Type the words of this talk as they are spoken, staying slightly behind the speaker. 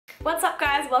What's up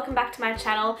guys, welcome back to my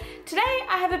channel. Today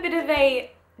I have a bit of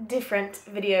a different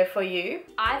video for you.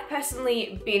 I've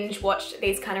personally binge watched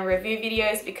these kind of review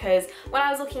videos because when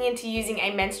I was looking into using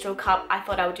a menstrual cup, I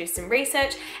thought I would do some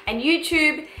research, and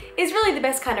YouTube is really the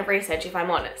best kind of research if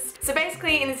I'm honest. So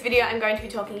basically in this video I'm going to be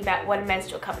talking about what a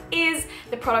menstrual cup is,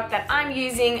 the product that I'm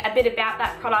using, a bit about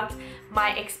that product,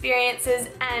 my experiences,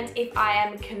 and if I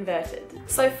am converted.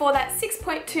 So for that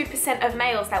 6.2% of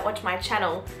males that watch my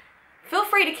channel, feel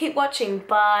free to keep watching,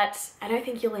 but I don't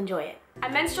think you'll enjoy it. A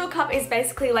menstrual cup is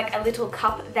basically like a little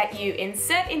cup that you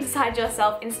insert inside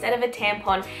yourself instead of a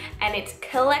tampon, and it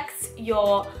collects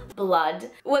your blood.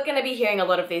 We're going to be hearing a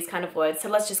lot of these kind of words, so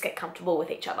let's just get comfortable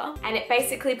with each other. And it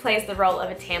basically plays the role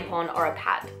of a tampon or a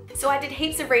pad. So I did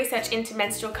heaps of research into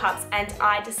menstrual cups and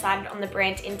I decided on the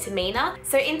brand Intimina.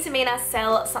 So Intimina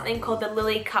sell something called the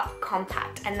Lily Cup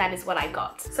Compact, and that is what I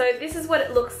got. So this is what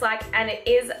it looks like, and it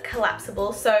is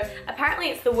collapsible. So apparently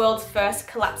it's the world's first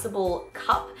collapsible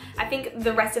cup. I think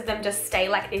the rest of them just stay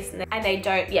like this and they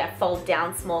don't, fold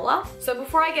down smaller. So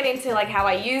before I get into like how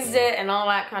I used it and all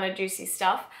that kind of juicy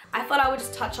stuff, I thought I would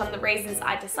just touch on the reasons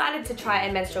I decided to try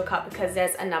a menstrual cup, because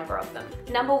there's a number of them.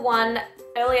 Number one,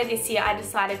 earlier this year I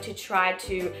decided to try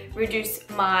to reduce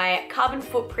my carbon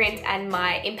footprint and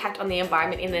my impact on the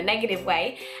environment in a negative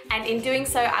way, and in doing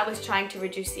so I was trying to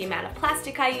reduce the amount of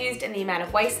plastic I used and the amount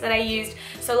of waste that I used.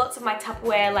 So lots of my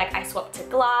Tupperware, like I swapped to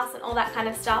glass and all that kind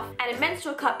of stuff. And a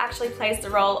menstrual cup actually plays the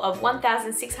role of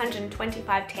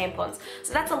 1,625 tampons.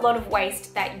 So that's a lot of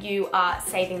waste that you are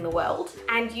saving the world,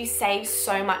 and you save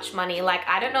so much money. Like,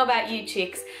 I don't know about you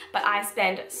chicks, but I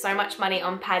spend so much money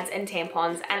on pads and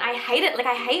tampons and I hate it. Like,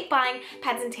 I hate buying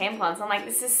pads and tampons. I'm like,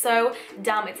 this is so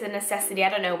dumb. It's a necessity. I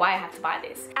don't know why I have to buy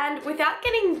this. And without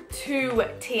getting too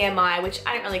TMI, which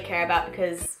I don't really care about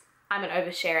because I'm an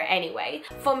oversharer anyway.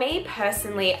 For me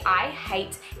personally, I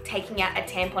hate taking out a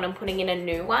tampon and putting in a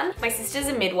new one. My sister's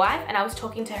a midwife and I was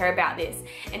talking to her about this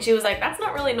and she was like, that's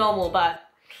not really normal, but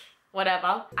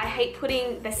whatever. I hate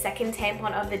putting the second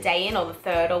tampon of the day in, or the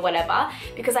third or whatever,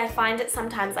 because I find that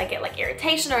sometimes I get like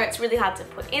irritation or it's really hard to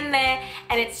put in there,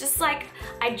 and it's just like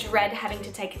I dread having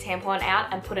to take a tampon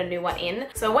out and put a new one in.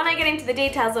 So when I get into the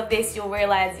details of this, you'll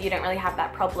realize you don't really have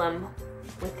that problem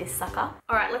with this sucker.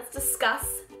 Alright, let's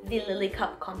discuss the Lily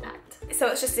Cup Compact. So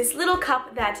it's just this little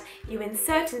cup that you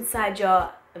insert inside your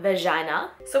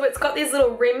vagina. So it's got these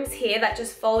little rims here that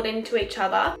just fold into each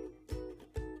other,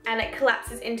 and it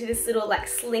collapses into this little like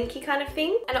slinky kind of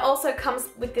thing. And it also comes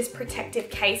with this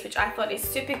protective case, which I thought is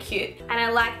super cute. And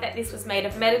I like that this was made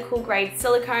of medical grade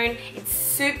silicone. It's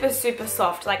super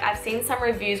soft. Like, I've seen some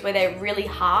reviews where they're really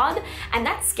hard and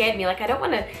that scared me. Like, I don't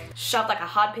want to shove like a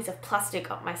hard piece of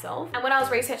plastic up myself. And when I was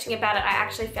researching about it, I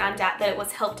actually found out that it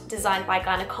was helped designed by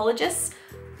gynecologists,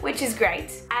 which is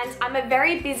great. And I'm a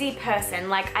very busy person.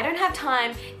 Like, I don't have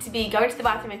time to be going to the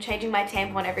bathroom and changing my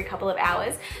tampon every couple of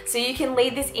hours. So you can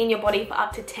leave this in your body for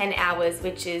up to 10 hours,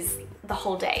 which is the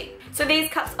whole day. So these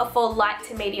cups are for light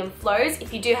to medium flows.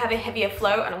 If you do have a heavier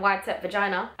flow and a wide set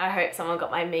vagina, I hope someone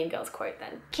got my Mean Girls quote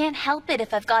then. Can't help it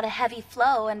if I've got a heavy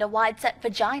flow and a wide set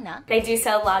vagina. They do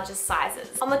sell larger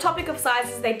sizes. On the topic of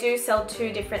sizes, they do sell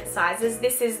two different sizes.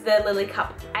 This is the Lily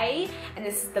Cup A and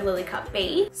this is the Lily Cup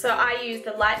B. So I use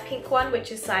the light pink one,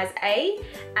 which is size A,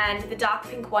 and the dark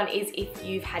pink one is if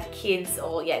you've had kids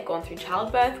or gone through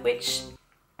childbirth, which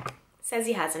says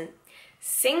he hasn't.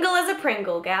 Single as a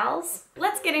Pringle, gals.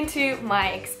 Let's get into my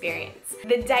experience.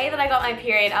 The day that I got my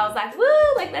period, I was like, woo,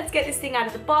 like let's get this thing out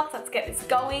of the box, let's get this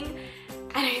going.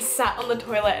 And I sat on the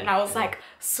toilet and I was like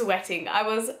sweating. I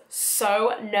was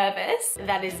so nervous.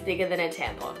 That is bigger than a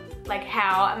tampon. Like,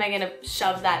 how am I gonna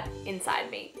shove that inside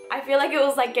me? I feel like it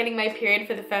was like getting my period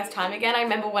for the first time again. I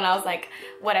remember when I was like,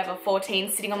 whatever,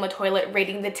 14, sitting on the toilet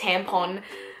reading the tampon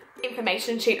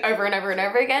information sheet over and over and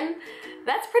over again.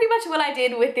 That's pretty much what I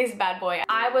did with this bad boy.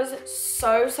 I was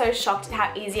so shocked at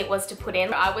how easy it was to put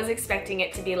in. I was expecting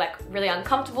it to be like really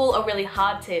uncomfortable or really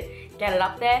hard to get it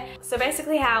up there. So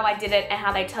basically how I did it and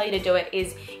how they tell you to do it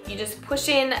is you just push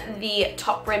in the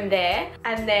top rim there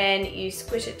and then you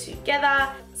squish it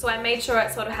together. So I made sure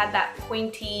it sort of had that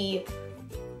pointy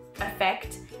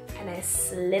effect and I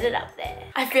slid it up there.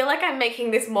 I feel like I'm making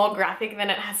this more graphic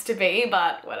than it has to be,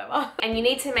 but whatever. And you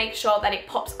need to make sure that it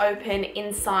pops open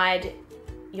inside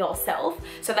yourself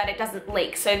so that it doesn't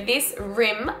leak. So this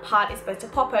rim part is supposed to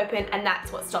pop open and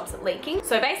that's what stops it leaking.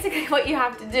 So basically what you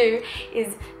have to do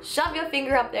is shove your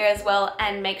finger up there as well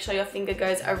and make sure your finger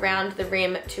goes around the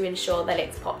rim to ensure that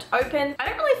it's popped open. I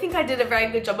don't really think I did a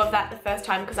very good job of that the first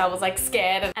time because I was like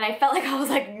scared and I felt like I was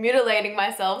like mutilating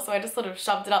myself, so I just sort of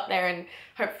shoved it up there and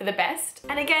hope for the best.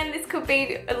 And again, this could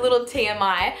be a little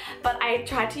TMI, but I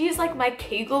tried to use like my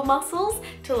Kegel muscles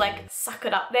to like suck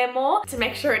it up there more to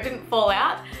make sure it didn't fall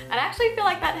out. And I actually feel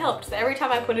like that helped. So every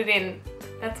time I put it in,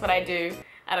 that's what I do.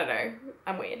 I don't know,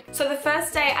 I'm weird. So the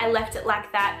first day I left it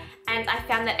like that, and I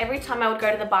found that every time I would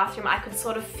go to the bathroom, I could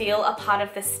sort of feel a part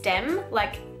of the stem,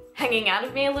 like hanging out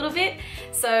of me a little bit.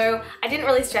 So I didn't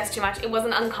really stress too much. It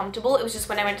wasn't uncomfortable. It was just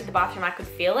when I went to the bathroom, I could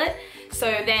feel it. So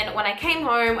then when I came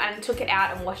home and took it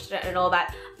out and washed it and all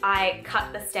that, I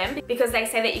cut the stem because they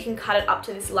say that you can cut it up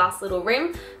to this last little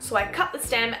rim. So I cut the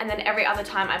stem, and then every other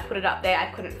time I put it up there,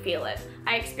 I couldn't feel it.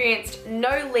 I experienced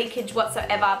no leakage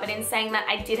whatsoever, but in saying that,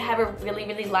 I did have a really,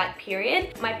 really light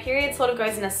period. My period sort of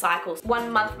goes in a cycle.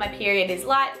 1 month my period is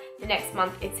light, the next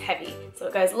month it's heavy. So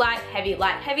it goes light, heavy,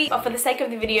 light, heavy. But for the sake of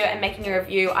the video and making a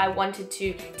review, I wanted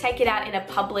to take it out in a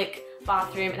public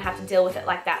bathroom and have to deal with it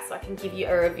like that, so I can give you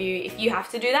a review if you have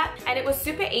to do that. And it was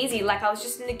super easy. Like, I was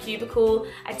just in the cubicle,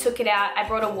 I took it out, I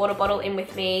brought a water bottle in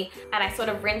with me, and I sort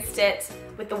of rinsed it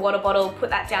with the water bottle, put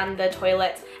that down the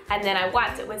toilet, and then I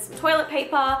wiped it with some toilet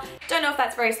paper. Don't know if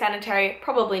that's very sanitary,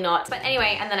 probably not. But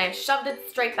anyway, and then I shoved it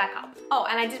straight back up. Oh,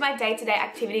 and I did my day-to-day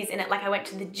activities in it, like I went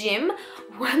to the gym.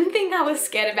 One thing I was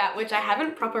scared about, which I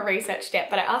haven't proper researched yet,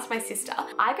 but I asked my sister,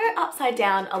 I go upside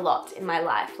down a lot in my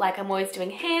life. Like, I'm always doing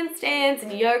handstands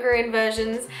and yoga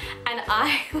inversions, and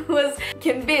I was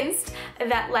convinced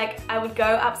that like I would go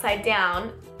upside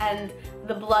down and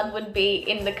the blood would be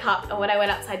in the cup, and when I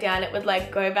went upside down it would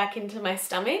like go back into my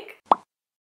stomach.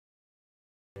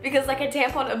 Because like a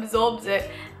tampon absorbs it,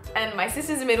 and my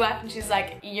sister's a midwife and she's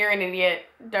like, you're an idiot,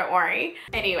 don't worry.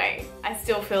 Anyway, I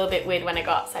still feel a bit weird when I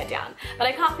go upside down. But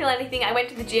I can't feel anything. I went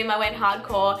to the gym, I went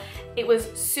hardcore. It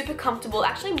was super comfortable,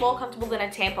 actually more comfortable than a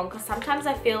tampon, because sometimes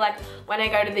I feel like when I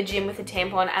go to the gym with a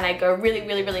tampon and I go really,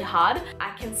 really, really hard,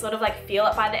 I can sort of like feel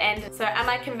it by the end. So am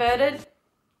I converted?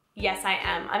 Yes, I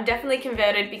am. I'm definitely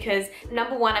converted because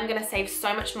number one, I'm gonna save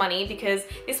so much money because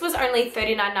this was only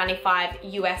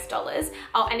 $39.95 US dollars.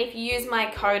 Oh, and if you use my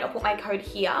code, I'll put my code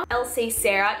here,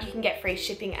 LCSARAH, you can get free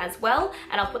shipping as well.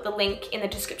 And I'll put the link in the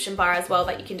description bar as well,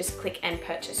 but you can just click and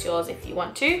purchase yours if you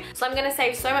want to. So I'm gonna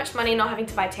save so much money not having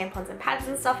to buy tampons and pads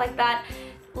and stuff like that.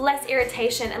 Less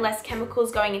irritation and less chemicals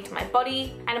going into my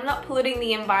body, and I'm not polluting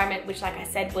the environment, which like I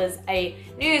said was a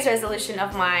New Year's resolution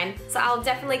of mine. So I'll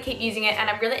definitely keep using it, and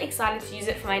I'm really excited to use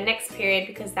it for my next period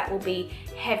because that will be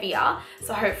heavier.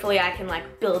 So hopefully I can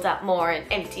like build up more and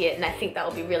empty it, and I think that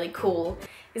will be really cool.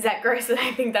 Is that gross that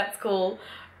I think that's cool?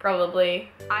 Probably.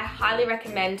 I highly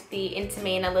recommend the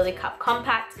Intimina Lily Cup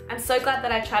Compact. I'm so glad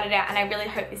that I tried it out, and I really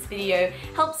hope this video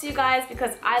helps you guys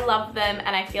because I love them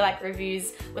and I feel like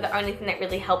reviews were the only thing that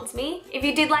really helped me. If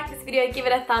you did like this video, give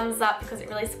it a thumbs up because it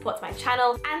really supports my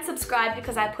channel, and subscribe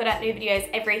because I put out new videos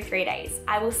every 3 days.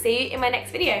 I will see you in my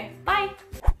next video. Bye!